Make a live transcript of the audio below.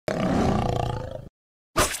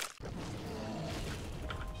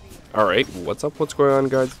Alright, what's up, what's going on,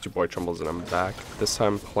 guys? It's your boy Chumbles and I'm back. This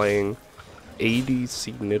time playing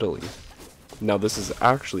ADC Nidalee. Now this is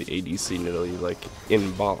actually ADC Nidalee, like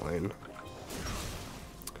in bot lane.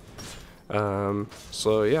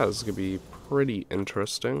 So yeah, this is gonna be pretty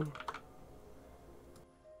interesting.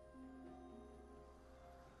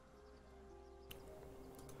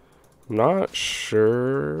 Not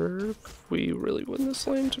sure if we really win this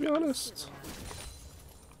lane, to be honest.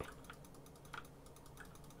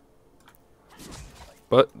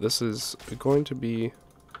 But this is going to be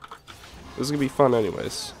fun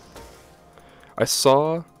anyways. I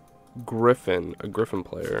saw Griffin, a Griffin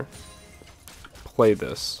player, play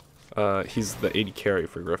this. He's the AD carry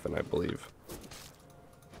for Griffin, I believe.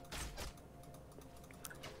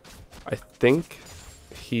 I think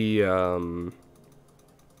he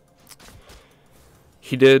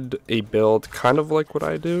did a build kind of like what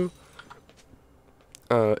I do,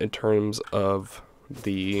 in terms of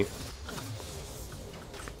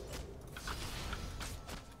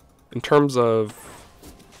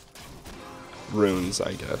runes,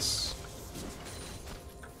 I guess.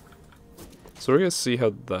 So we're gonna see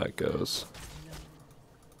how that goes.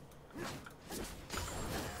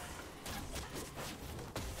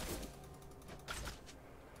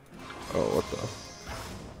 Oh, what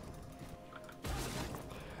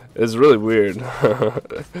the? It's really weird.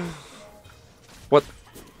 What?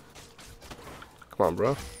 Come on,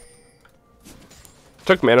 bro.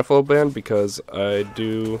 Took mana flow ban because I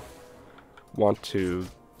do want to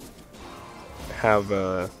have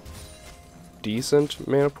a decent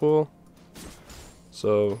mana pool.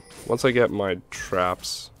 So once I get my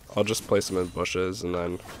traps, I'll just place them in bushes and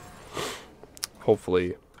then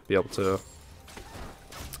hopefully be able to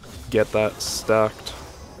get that stacked.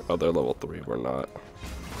 Oh, they're level 3, we're not.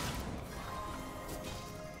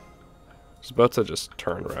 I was about to just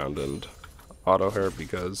turn around and auto her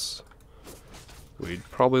because we'd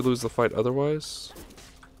probably lose the fight otherwise.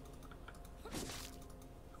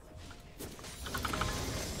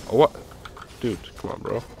 Oh, what? Dude, come on,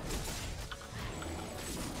 bro.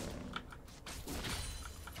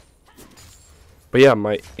 But yeah,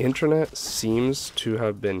 my internet seems to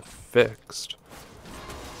have been fixed.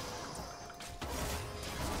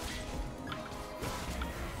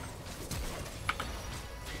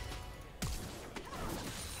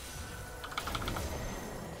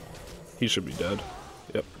 He should be dead.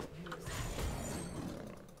 Yep.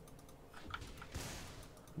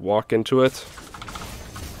 Walk into it.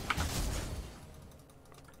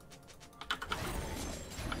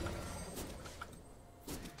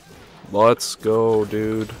 Let's go,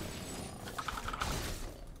 dude.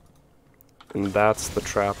 And that's the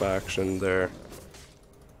trap action there.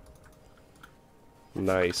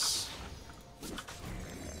 Nice.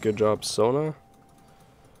 Good job, Sona.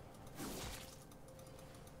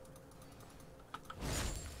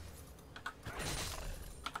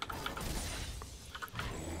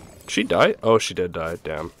 She died? Oh, she did die.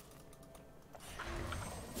 Damn.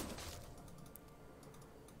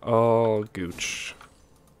 Oh, gooch.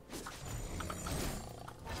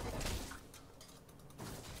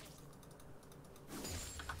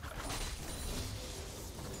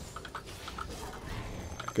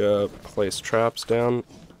 Go place traps down.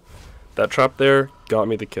 That trap there got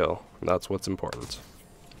me the kill. That's what's important.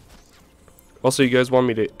 Also, you guys want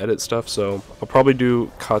me to edit stuff, so I'll probably do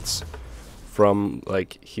cuts from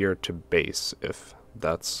like here to base if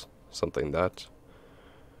that's something that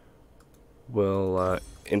will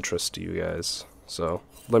interest you guys. So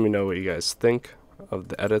let me know what you guys think of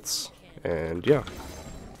the edits, and yeah.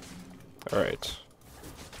 Alright.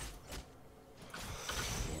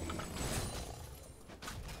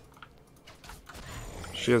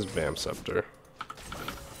 She has Vamp Scepter.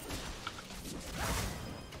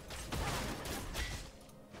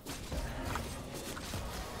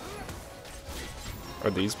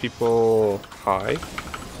 Are these people high?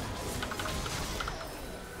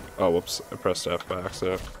 Oh, whoops. I pressed F by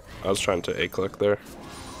accident. I was trying to A-click there.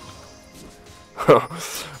 Oh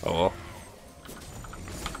well.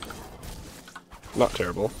 Not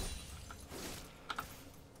terrible.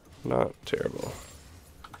 Not terrible.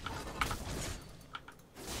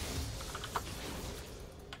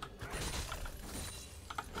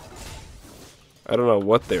 I don't know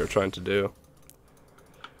what they were trying to do.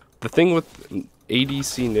 The thing with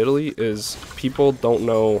ADC Nidalee is people don't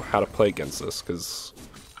know how to play against this because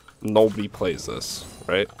nobody plays this,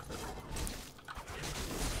 right?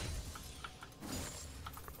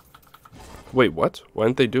 Wait, what? Why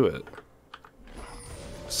didn't they do it?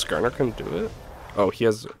 Skarner can do it? Oh, he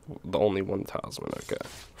has the only one talisman, okay.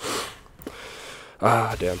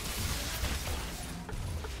 Ah, damn.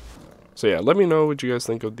 So yeah, let me know what you guys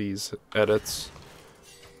think of these edits.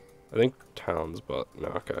 I think Towns, but no,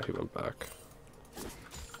 okay, he went back.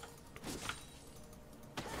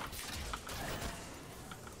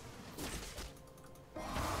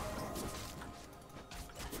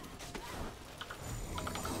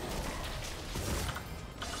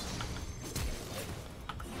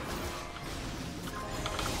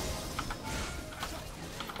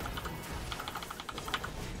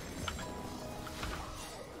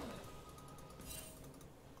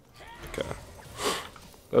 Okay,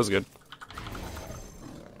 that was good.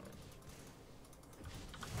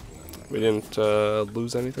 We didn't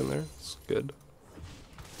lose anything there. It's good.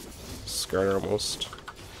 Skarner almost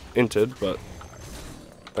inted, but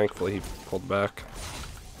thankfully he pulled back.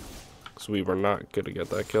 Because we were not good to get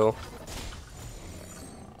that kill.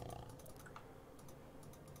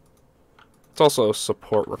 It's also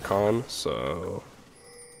support Rakan, so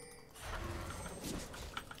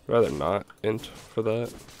I'd rather not int for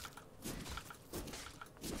that.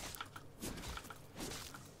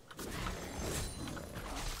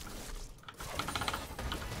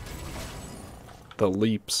 The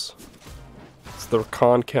leaps. It's the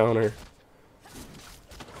Rakan counter.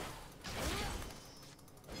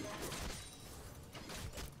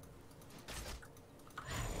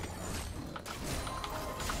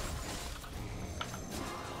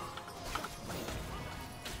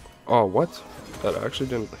 Oh, what? That actually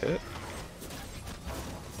didn't hit?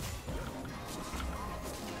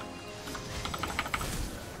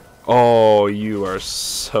 Oh, you are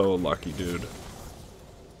so lucky, dude.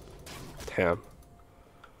 Damn.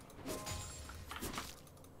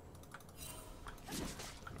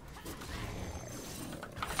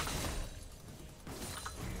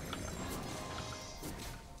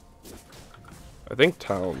 I think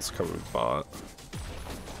Talon's coming bot.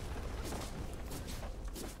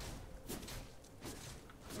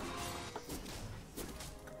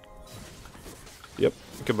 Yep,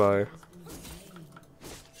 goodbye.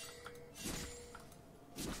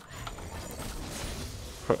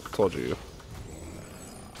 Told you.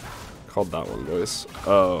 Called that one, boys.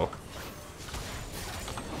 Oh.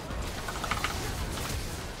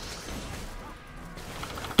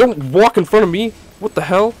 Don't walk in front of me! What the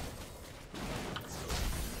hell?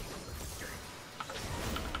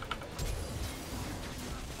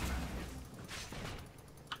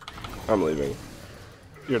 I'm leaving.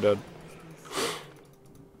 You're dead.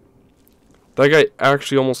 That guy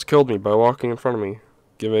actually almost killed me by walking in front of me,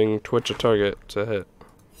 giving Twitch a target to hit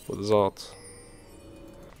with his ult.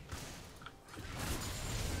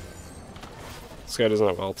 This guy doesn't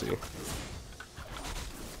have ulti.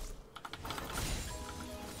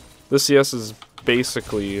 This CS is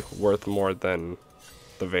basically worth more than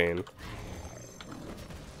the Vayne.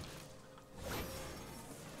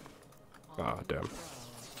 Ah, damn.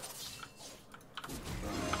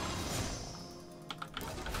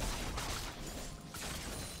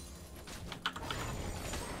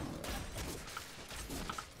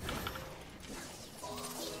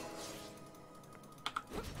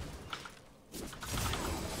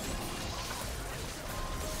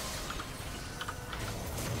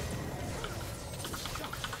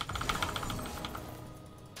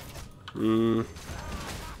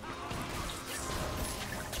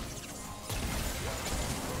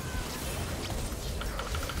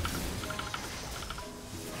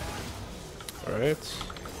 Alright.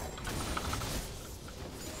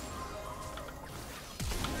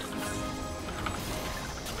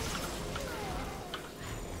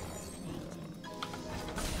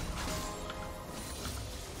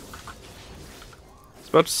 I was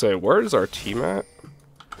about to say, where is our team at?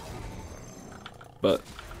 But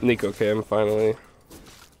Nico came finally.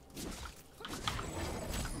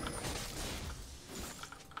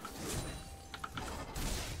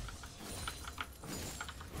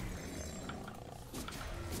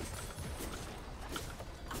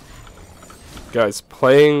 Guys,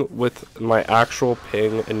 playing with my actual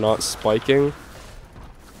ping and not spiking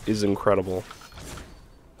is incredible.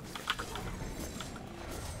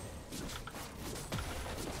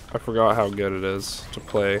 I forgot how good it is to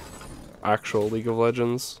play actual League of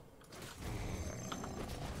Legends.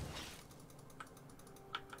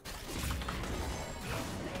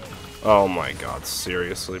 Oh my god,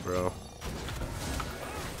 seriously, bro.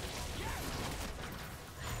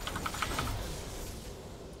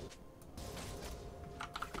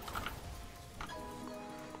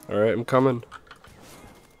 Alright, I'm coming.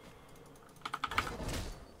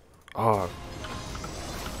 Ah.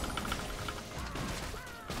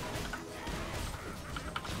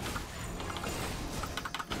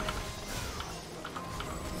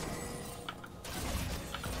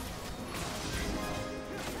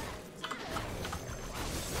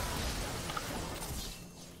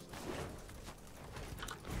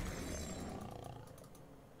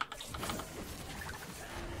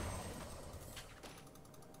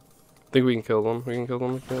 think we can kill them. We can kill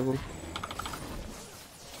them. We can kill them.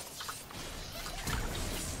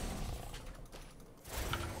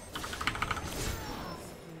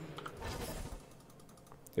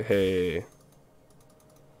 Hey.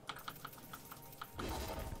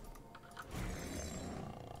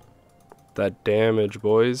 That damage,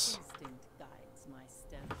 boys.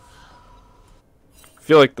 I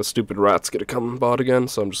feel like the stupid rat's gonna come bot again,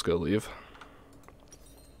 so I'm just gonna leave.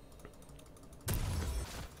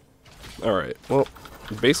 Alright, well,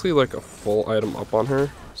 basically like a full item up on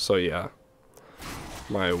her, so yeah.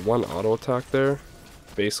 My one auto attack there,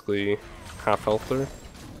 basically half health her.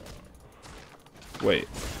 Wait.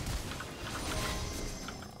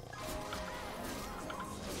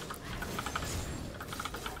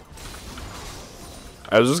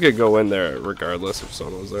 I was just gonna go in there regardless if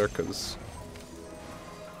someone was there, because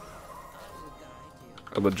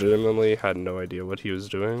I legitimately had no idea what he was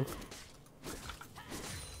doing.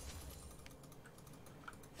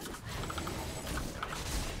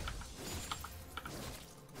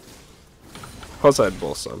 Plus I had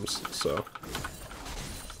both sums, so.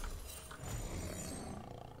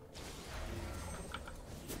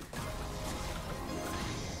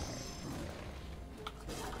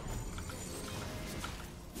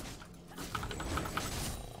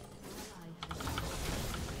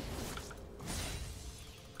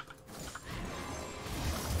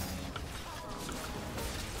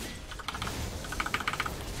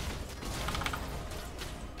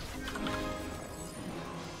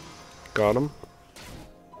 Got him.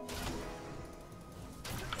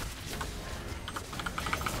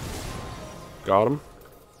 Got him.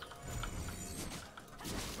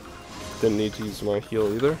 Didn't need to use my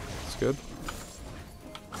heal either. It's good.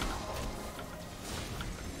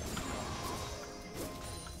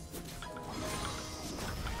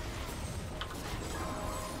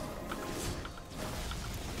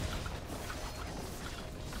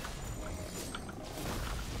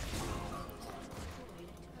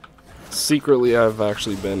 Secretly, I've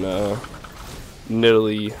actually been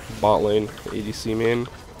Nidalee bot lane ADC main.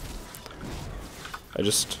 I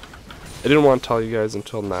didn't want to tell you guys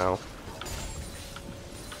until now.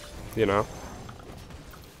 You know?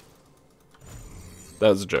 That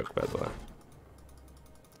was a joke, by the way.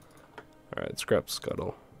 Alright, let's grab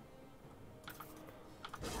Scuttle.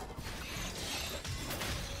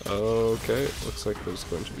 Okay, looks like there's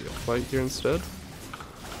going to be a fight here instead.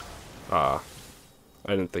 Ah.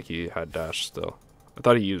 I didn't think he had dash still. I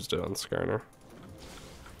thought he used it on Skarner.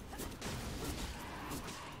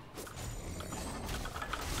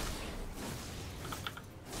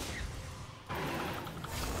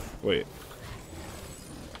 Wait.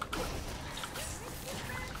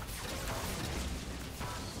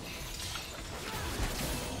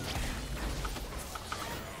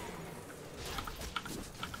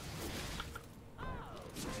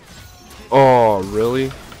 Oh,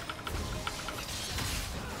 really?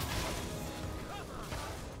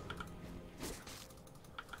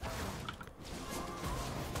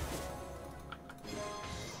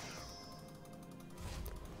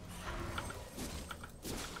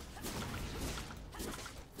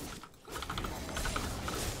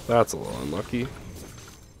 That's a little unlucky.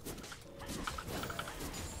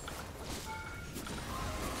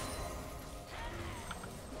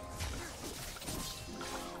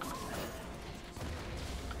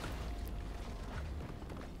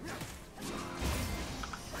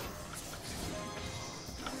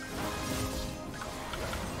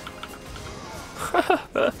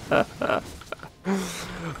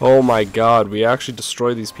 Oh my god, we actually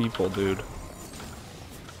destroy these people, dude.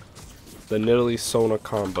 The Nidalee Sona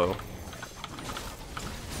combo.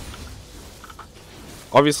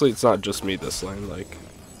 Obviously, it's not just me this lane. Like,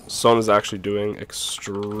 Sona's actually doing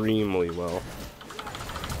extremely well.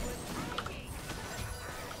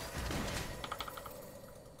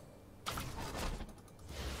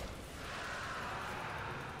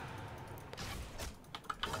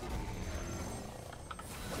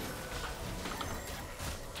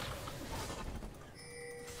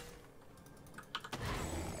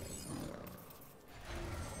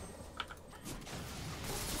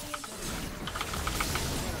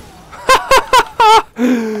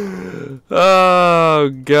 Oh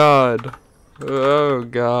god. Oh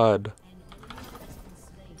god.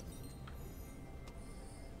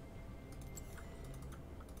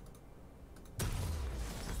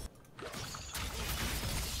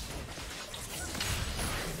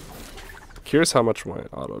 Curious how much my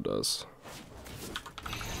auto does.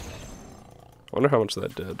 I wonder how much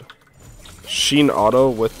that did. Sheen auto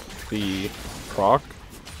with the proc.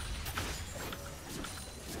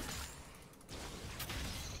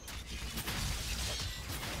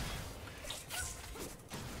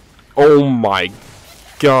 Oh my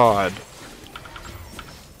god.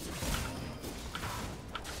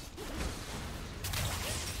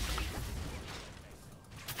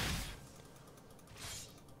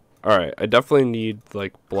 Alright, I definitely need,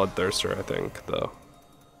 like, Bloodthirster, I think, though.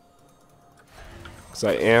 Because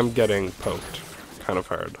I am getting poked kind of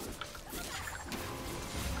hard.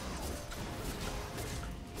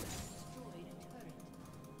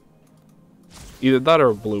 Either that or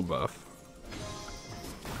a blue buff.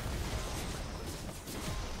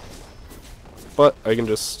 But I can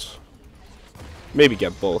just maybe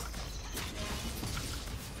get both.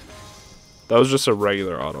 That was just a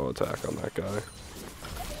regular auto attack on that guy.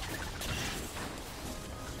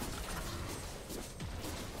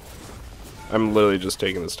 I'm literally just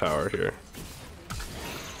taking this tower here.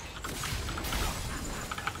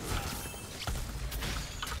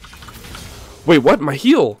 Wait, what? My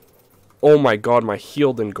heal! Oh my god, my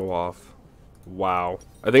heal didn't go off. Wow.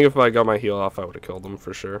 I think if I got my heal off, I would have killed him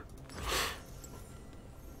for sure.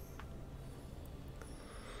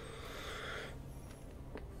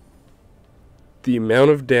 The amount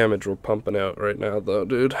of damage we're pumping out right now, though,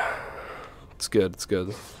 dude. It's good, it's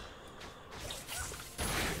good.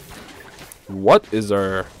 What is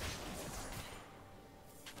our...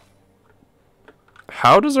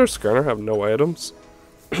 How does our Skarner have no items?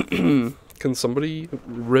 Can somebody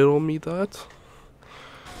riddle me that?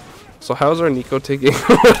 So how's our Nico taking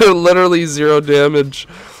literally 0 damage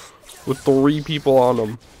with 3 people on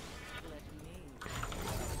him?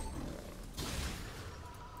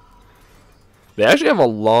 They actually have a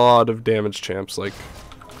lot of damage champs, like...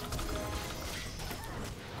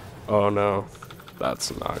 Oh no,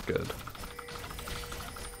 that's not good.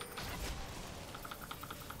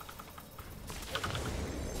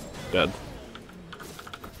 Dead.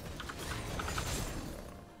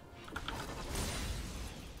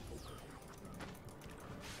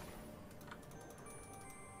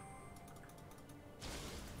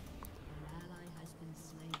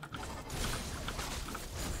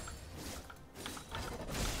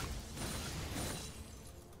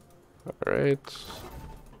 Alright.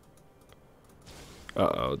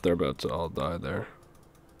 Uh-oh, they're about to all die there.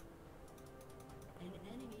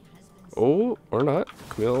 Oh, or not.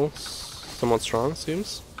 Camille's somewhat strong,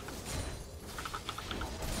 seems.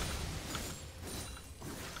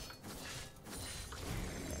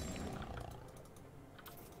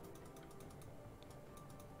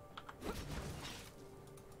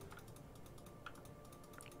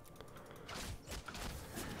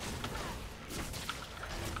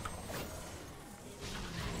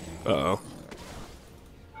 Uh-oh.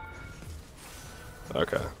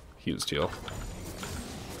 Okay, huge deal.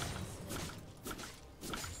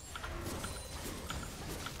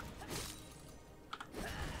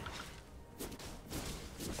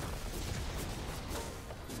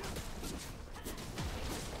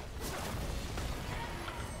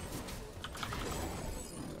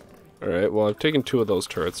 Alright, well I've taken 2 of those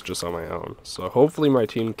turrets just on my own, so hopefully my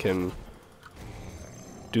team can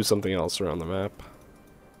do something else around the map.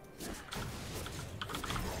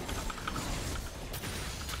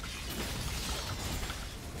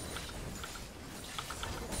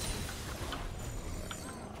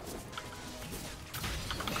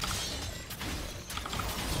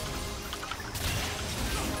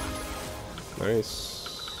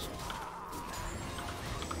 Nice.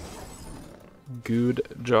 Good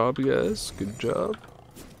job, guys. Good job.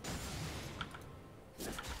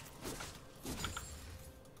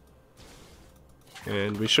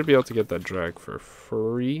 And we should be able to get that drag for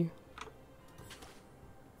free.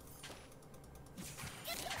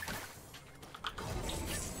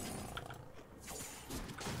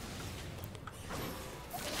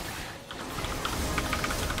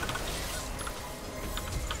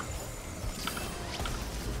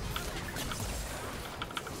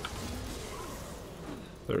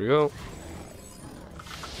 There we go.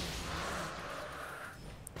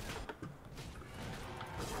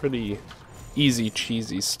 Pretty easy,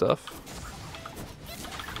 cheesy stuff.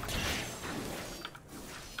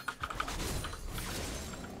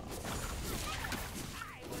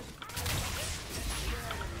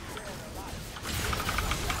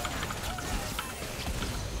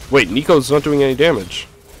 Wait, Nico's not doing any damage.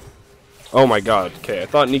 Oh my god, okay, I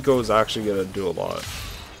thought Nico was actually gonna do a lot.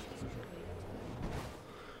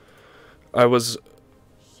 I was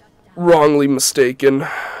wrongly mistaken.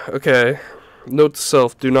 Okay. Note to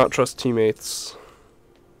self, do not trust teammates.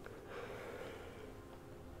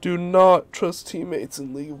 Do not trust teammates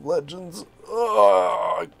in League of Legends.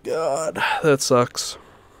 Oh, God. That sucks.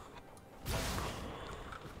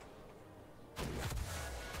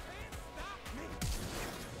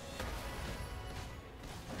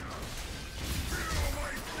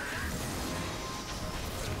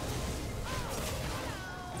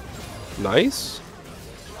 Nice.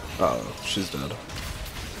 Oh, she's dead.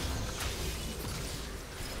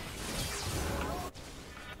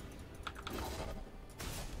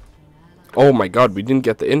 Oh my god, we didn't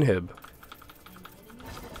get the inhib.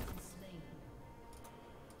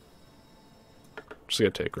 Just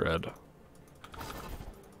gonna take red.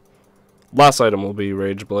 Last item will be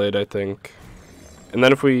Rage Blade, I think. And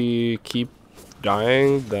then if we keep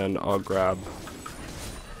dying, then I'll grab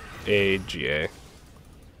a GA.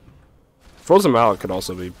 Frozen Mallet could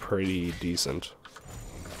also be pretty decent.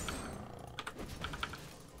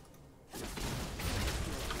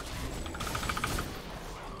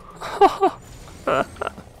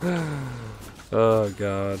 Oh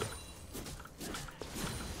god.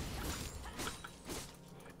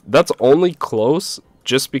 That's only close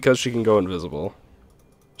just because she can go invisible.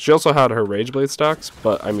 She also had her Rage Blade stacks,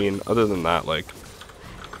 but I mean, other than that, like,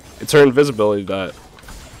 it's her invisibility that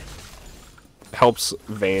helps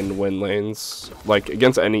Vayne win lanes, like,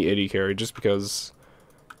 against any AD carry, just because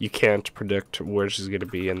you can't predict where she's going to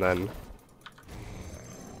be, and then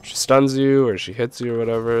she stuns you, or she hits you, or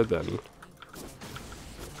whatever, then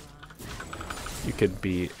you could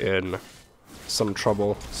be in some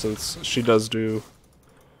trouble, since she does do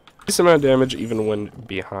a decent amount of damage even when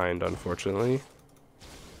behind, unfortunately.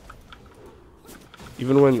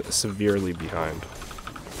 Even when severely behind.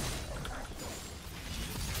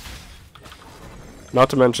 Not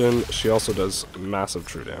to mention, she also does massive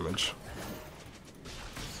true damage.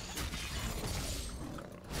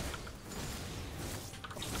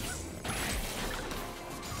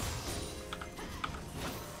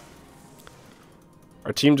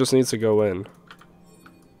 Our team just needs to go in.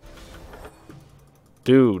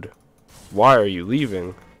 Dude, why are you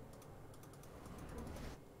leaving?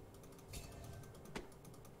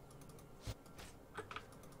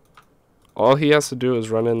 All he has to do is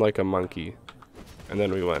run in like a monkey, and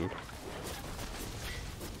then we win.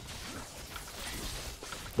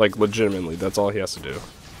 Like, legitimately, that's all he has to do.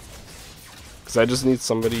 Because I just need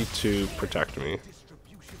somebody to protect me.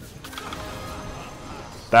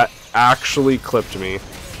 That actually clipped me.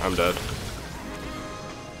 I'm dead.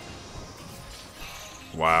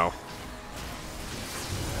 Wow.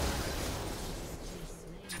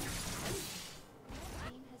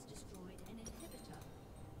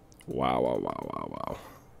 Wow, wow, wow, wow, wow.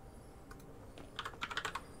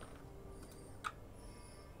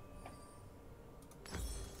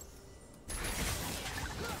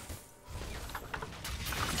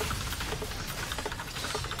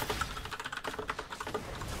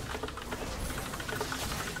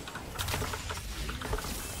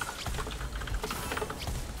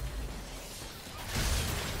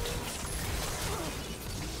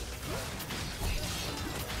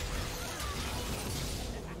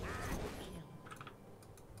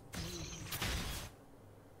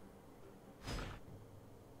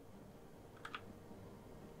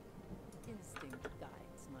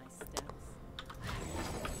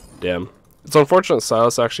 Damn. It's unfortunate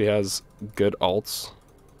Silas actually has good ults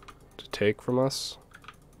to take from us.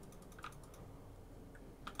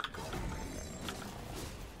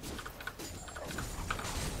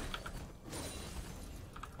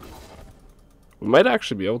 We might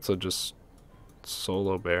actually be able to just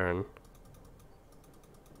solo Baron.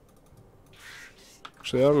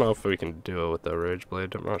 Actually, I don't know if we can do it with that Rage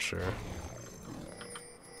Blade. I'm not sure.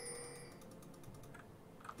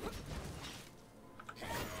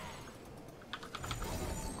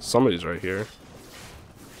 Somebody's right here.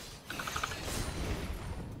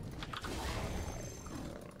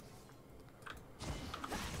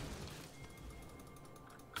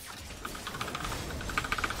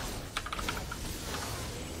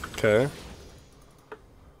 Okay.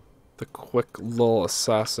 The quick little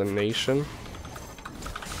assassination.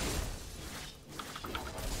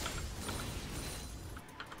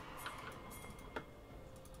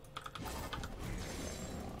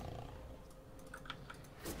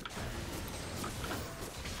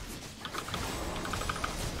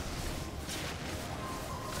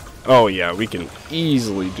 Oh yeah, we can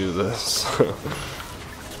easily do this.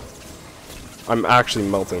 I'm actually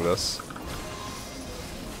melting this.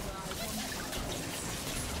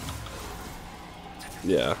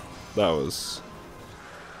 Yeah, that was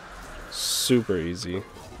super easy.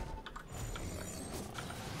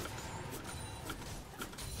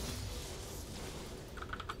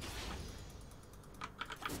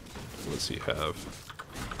 What does he have?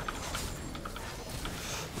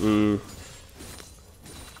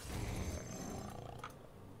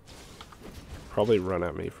 Probably run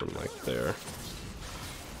at me from like there.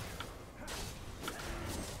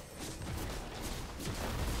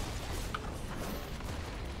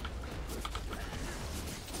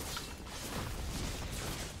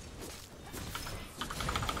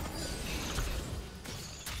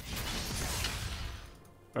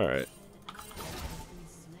 Alright.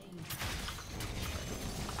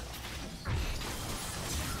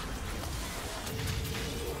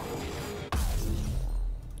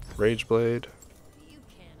 Rage Blade.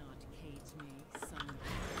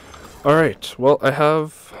 Alright, well, I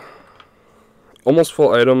have almost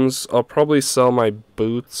full items. I'll probably sell my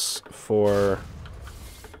boots for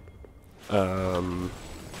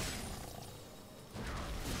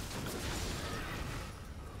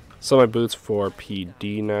sell my boots for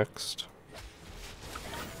PD next.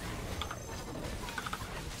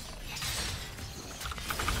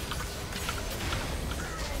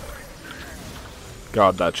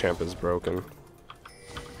 God, that champ is broken.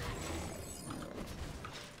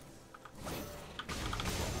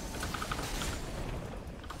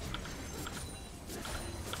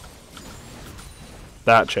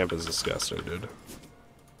 That champ is disgusting, dude.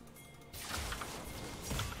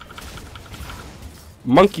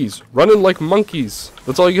 Monkeys! Running like monkeys!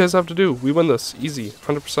 That's all you guys have to do. We win this. Easy.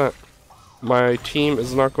 100%. My team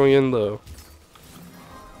is not going in, though.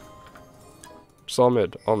 Just all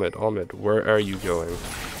mid. All mid. All mid. Where are you going?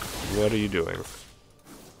 What are you doing?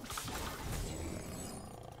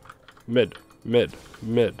 Mid. Mid.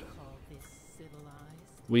 Mid.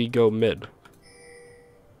 We go mid.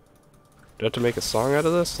 Do I have to make a song out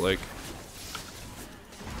of this? Like...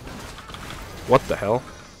 What the hell?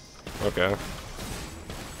 Okay.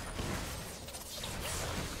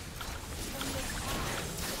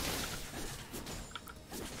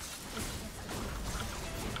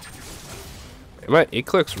 My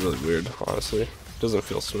 8-click's really weird, honestly. Doesn't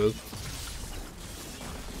feel smooth.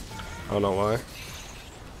 I don't know why.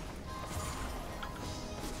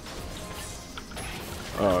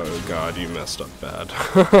 Oh god, you messed up bad.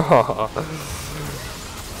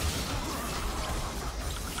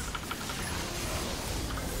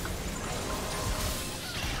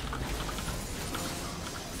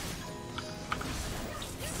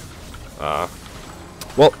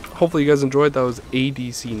 Well, hopefully you guys enjoyed. That was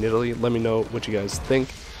ADC Nidalee. Let me know what you guys think.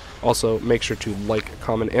 Also, make sure to like,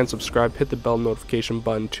 comment, and subscribe. Hit the bell notification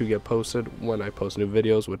button to get posted when I post new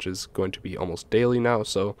videos, which is going to be almost daily now.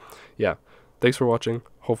 So, yeah. Thanks for watching.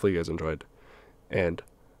 Hopefully you guys enjoyed. And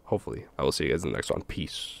hopefully I will see you guys in the next one.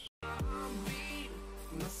 Peace.